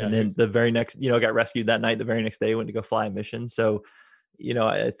 Yeah, and then the very next, got rescued that night. The very next day, went to go fly a mission. So,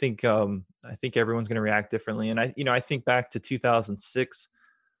 I think everyone's going to react differently. And I think back to 2006,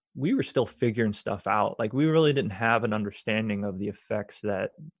 we were still figuring stuff out. Like, we really didn't have an understanding of the effects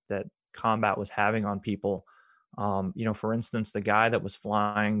that combat was having on people. For instance, the guy that was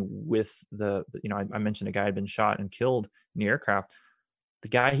flying with I mentioned a guy had been shot and killed in the aircraft. The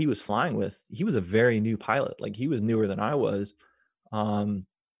guy he was flying with, he was a very new pilot. Like, he was newer than I was. And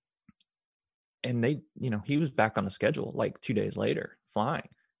he was back on the schedule like 2 days later flying.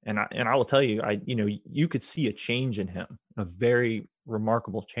 And I will tell you, you could see a change in him, a very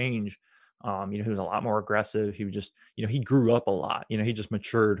remarkable change. He was a lot more aggressive. He was just, he grew up a lot. He just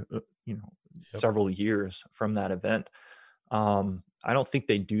matured, several years from that event. I don't think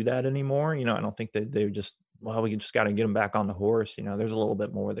they do that anymore. I don't think that they just, well, we just got to get him back on the horse. There's a little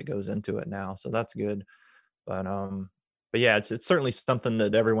bit more that goes into it now. So that's good. But yeah, it's certainly something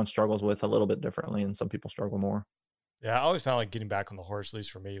that everyone struggles with a little bit differently, and some people struggle more. Yeah, I always found like getting back on the horse, at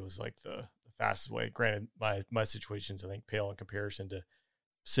least for me, was like the fastest way. Granted, my situations, I think, pale in comparison to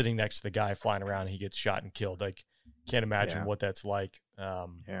sitting next to the guy flying around and he gets shot and killed. Like, can't imagine what that's like.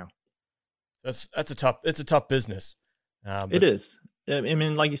 That's a tough business. It is. I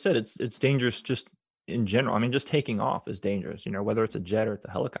mean, like you said, it's dangerous just in general. I mean, just taking off is dangerous. Whether it's a jet or it's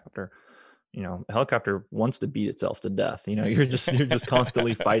a helicopter. A helicopter wants to beat itself to death. You're just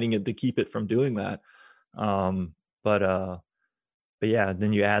constantly fighting it to keep it from doing that. But yeah,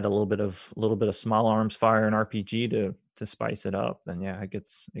 then you add a little bit of small arms fire and RPG to spice it up. Then yeah, it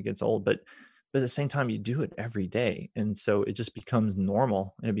gets old. But at the same time, you do it every day, and so it just becomes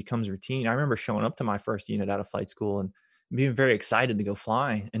normal and it becomes routine. I remember showing up to my first unit out of flight school and being very excited to go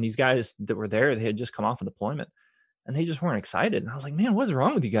fly. And these guys that were there, they had just come off a deployment. And they just weren't excited. And I was like, man, what's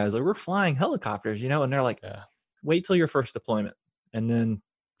wrong with you guys? Like, we're flying helicopters, and they're like, wait till your first deployment and then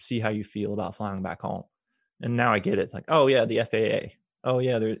see how you feel about flying back home. And now I get it. It's like, oh yeah, the FAA. Oh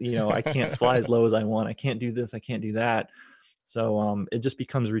yeah, I can't fly as low as I want. I can't do this. I can't do that. So it just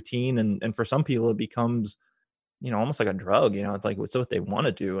becomes routine. And for some people, it becomes, almost like a drug. It's like, it's what they want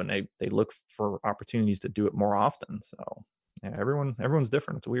to do. And they look for opportunities to do it more often. So yeah, everyone's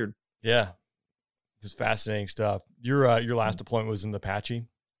different. It's weird. Yeah. Just fascinating stuff. Your last deployment was in the Apache?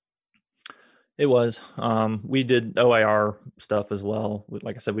 It was. We did OIR stuff as well.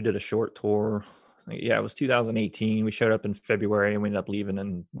 Like I said, we did a short tour. Yeah, it was 2018. We showed up in February and we ended up leaving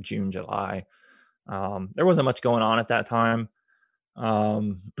in June, July. There wasn't much going on at that time.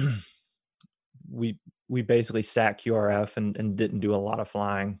 We basically sat QRF and didn't do a lot of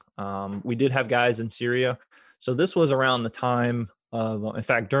flying. We did have guys in Syria. So this was around the time in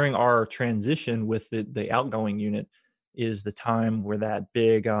fact, during our transition with the outgoing unit is the time where that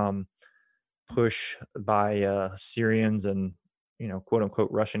big push by Syrians and, quote unquote,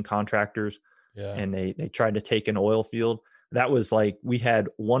 Russian contractors. Yeah. And they tried to take an oil field. That was like, we had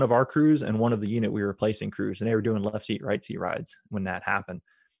one of our crews and one of the unit we were replacing crews, and they were doing left seat, right seat rides when that happened.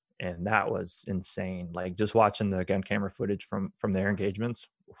 And that was insane. Like, just watching the gun camera footage from their engagements,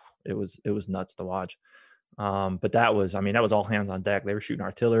 it was nuts to watch. But that was all hands on deck. They were shooting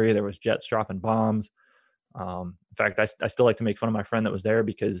artillery. There was jets dropping bombs. In fact, I still like to make fun of my friend that was there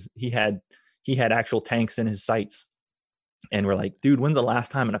because he had actual tanks in his sights. And we're like, dude, when's the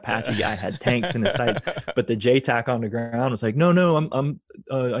last time an Apache guy had tanks in his sights? But the JTAC on the ground was like, no,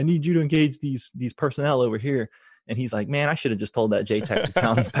 I need you to engage these personnel over here. And he's like, man, I should have just told that JTAC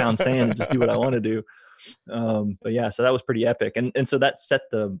to pound sand and just do what I want to do. But yeah, so that was pretty epic. And so that set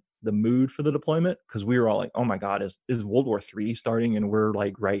the mood for the deployment, because we were all like, oh my God, is World War III starting? And we're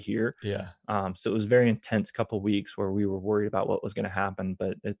like right here. Yeah. So it was a very intense couple of weeks where we were worried about what was going to happen,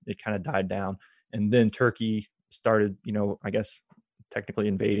 but it kind of died down. And then Turkey started, I guess, technically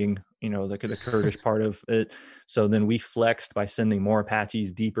invading, the Kurdish part of it. So then we flexed by sending more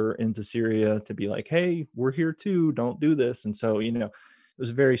Apaches deeper into Syria to be like, hey, we're here too, don't do this. And so, it was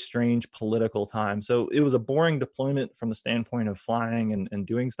a very strange political time. So it was a boring deployment from the standpoint of flying and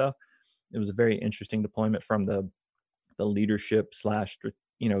doing stuff. It was a very interesting deployment from the leadership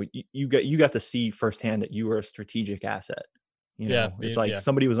 / you got to see firsthand that you were a strategic asset. It's like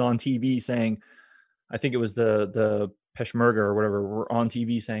somebody was on TV saying, I think it was the Peshmerga or whatever, were on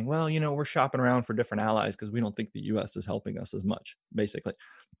TV saying, well, we're shopping around for different allies because we don't think the U.S. is helping us as much. Basically,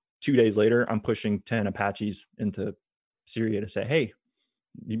 2 days later, I'm pushing 10 Apaches into Syria to say, hey,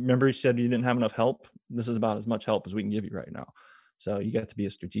 you remember you said you didn't have enough help? This is about as much help as we can give you right now. So you got to be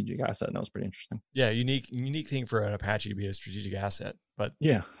a strategic asset, and that was pretty interesting. Yeah, unique thing for an Apache to be a strategic asset. But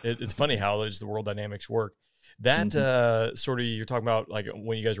Yeah, it's funny how the world dynamics work. That sort of, you're talking about like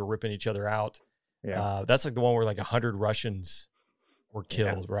when you guys were ripping each other out. yeah, That's like the one where like 100 Russians were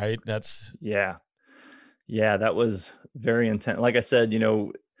killed, right? That's yeah. That was very intense. Like I said,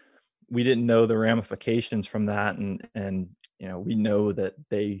 we didn't know the ramifications from that, and we know that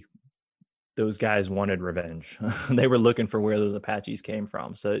those guys wanted revenge. They were looking for where those Apaches came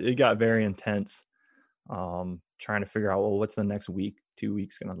from. So it got very intense, trying to figure out, well, what's the next week, 2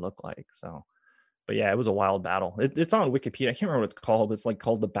 weeks going to look like? So, but yeah, it was a wild battle. It's on Wikipedia. I can't remember what it's called, but it's like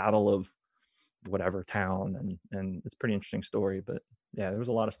called the Battle of whatever town. And it's a pretty interesting story, but yeah, there was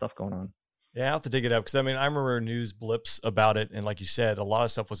a lot of stuff going on. Yeah, I'll have to dig it up because I mean, I remember news blips about it. And like you said, a lot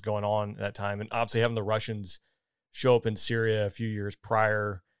of stuff was going on at that time. And obviously having the Russians show up in Syria a few years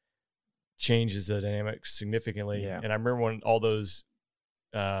prior changes the dynamics significantly. Yeah. And I remember when all those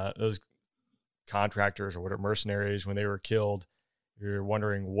contractors or whatever mercenaries, when they were killed, you're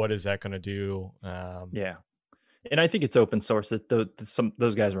wondering, what is that going to do? Yeah. And I think it's open source that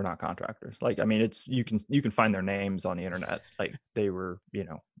those guys were not contractors. Like, I mean, you can find their names on the internet. Like they were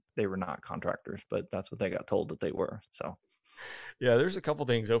not contractors, but that's what they got told that they were. So yeah, there's a couple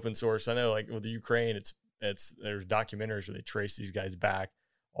things open source. I know like with the Ukraine, there's documentaries where they trace these guys back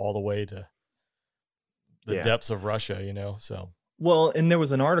all the way to the depths of Russia, so. Well, and there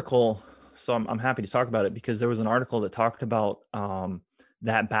was an article, so I'm happy to talk about it because there was an article that talked about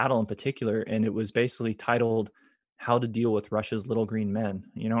that battle in particular, and it was basically titled "How to Deal with Russia's Little Green Men."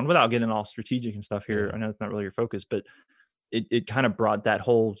 And without getting all strategic and stuff here, I know it's not really your focus, but it kind of brought that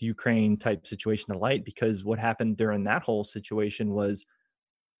whole Ukraine type situation to light, because what happened during that whole situation was,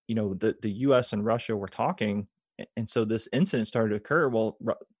 the U.S. and Russia were talking, and so this incident started to occur. Well,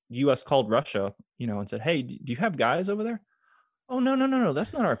 U.S. called Russia, and said, "Hey, do you have guys over there?" "Oh, no,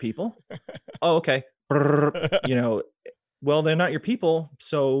 that's not our people." "Oh, okay." Well, they're not your people,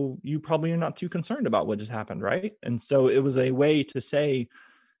 so you probably are not too concerned about what just happened, right? And so it was a way to say,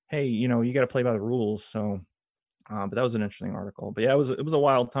 hey, you got to play by the rules. So, but that was an interesting article. But yeah, it was a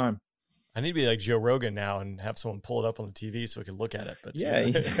wild time. I need to be like Joe Rogan now and have someone pull it up on the TV so we can look at it. But yeah,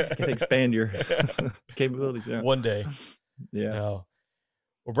 you can expand your capabilities. Yeah. One day. Yeah. No.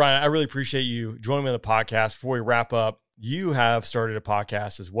 Well, Brian, I really appreciate you joining me on the podcast. Before we wrap up, you have started a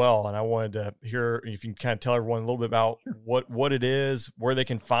podcast as well, and I wanted to hear if you can kind of tell everyone a little bit about what it is, where they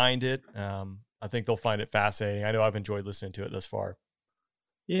can find it. I think they'll find it fascinating. I know I've enjoyed listening to it thus far.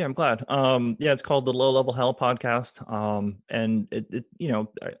 Yeah, I'm glad. It's called the Low Level Hell Podcast, and it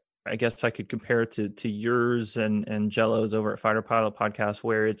I guess I could compare it to yours and Jello's over at Fighter Pilot Podcast,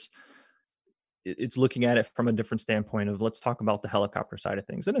 where it's looking at it from a different standpoint of, let's talk about the helicopter side of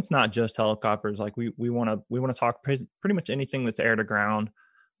things. And it's not just helicopters. Like we want to talk pretty much anything that's air to ground.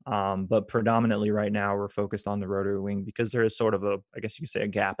 But predominantly right now we're focused on the rotary wing, because there is sort of I guess you could say, a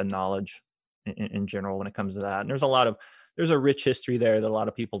gap in knowledge in general when it comes to that. And there's a rich history there that a lot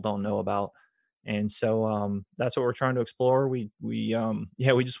of people don't know about. And so that's what we're trying to explore. We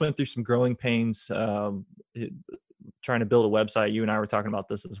just went through some growing pains, trying to build a website. You and I were talking about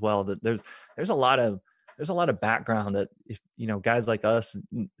this as well, that there's a lot of background that, if guys like us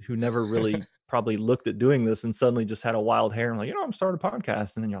who never really probably looked at doing this and suddenly just had a wild hair and like, I'm starting a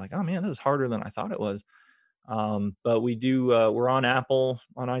podcast, and then you're like, oh man, this is harder than I thought it was. But we do, we're on Apple,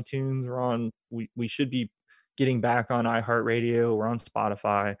 on iTunes, we should be getting back on iHeartRadio. We're on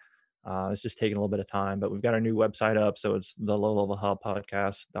Spotify. It's just taking a little bit of time, but we've got our new website up. So it's the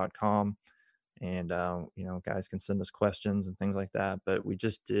lowlevelhellpodcast.com. And, guys can send us questions and things like that. But we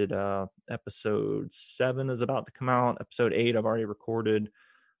just did episode 7 is about to come out. Episode 8 I've already recorded.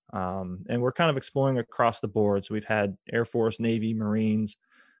 And we're kind of exploring across the board. So we've had Air Force, Navy, Marines,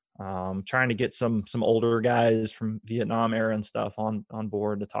 trying to get some older guys from Vietnam era and stuff on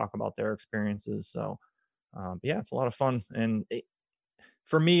board to talk about their experiences. So, but yeah, it's a lot of fun. And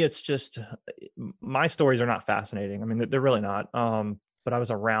for me, it's just, my stories are not fascinating. I mean, they're really not. But I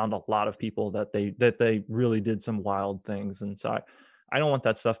was around a lot of people that they really did some wild things. And so I don't want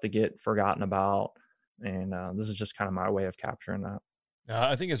that stuff to get forgotten about. And this is just kind of my way of capturing that.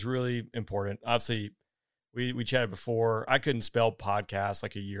 I think it's really important. Obviously, we chatted before. I couldn't spell podcast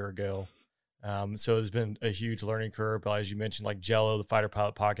like a year ago. So there's been a huge learning curve. But as you mentioned, like Jello, the Fighter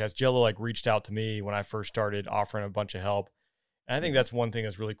Pilot Podcast, Jello like reached out to me when I first started, offering a bunch of help. And I think that's one thing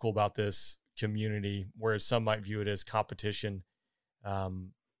that's really cool about this community, whereas some might view it as competition.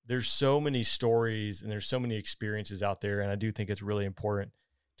 There's so many stories and there's so many experiences out there. And I do think it's really important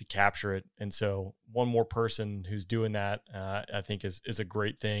to capture it. And so one more person who's doing that, I think is a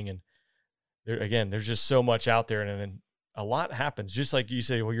great thing. And there's just so much out there, and a lot happens. Just like you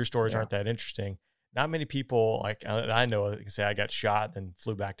say, well, your stories aren't that interesting. Not many people, like I know, can say I got shot and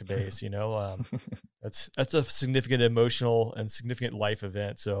flew back to base. That's a significant emotional and significant life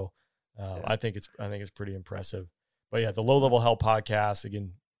event. So I think it's pretty impressive. But yeah, the Low Level Hell podcast,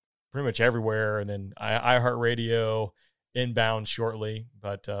 again, pretty much everywhere, and then iHeartRadio, inbound shortly,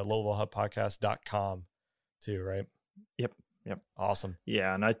 but lowlevelhellpodcast.com too, right? Yep. Awesome.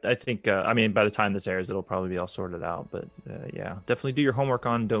 Yeah, and I think by the time this airs, it'll probably be all sorted out. But definitely do your homework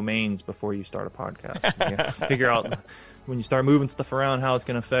on domains before you start a podcast. Figure out when you start moving stuff around how it's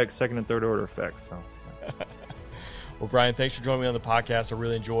going to affect second and third order effects. So. Well, Brian, thanks for joining me on the podcast. I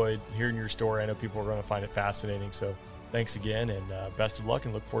really enjoyed hearing your story. I know people are going to find it fascinating. So thanks again, and best of luck,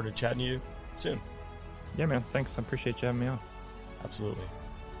 and look forward to chatting to you soon. Yeah, man. Thanks. I appreciate you having me on. Absolutely.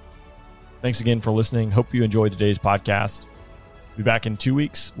 Thanks again for listening. Hope you enjoyed today's podcast. Be back in 2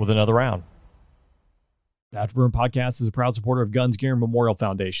 weeks with another round. The Afterburn Podcast is a proud supporter of Guns Gear Memorial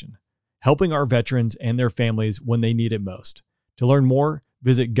Foundation, helping our veterans and their families when they need it most. To learn more,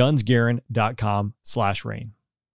 visit gunsgearin.com/rain.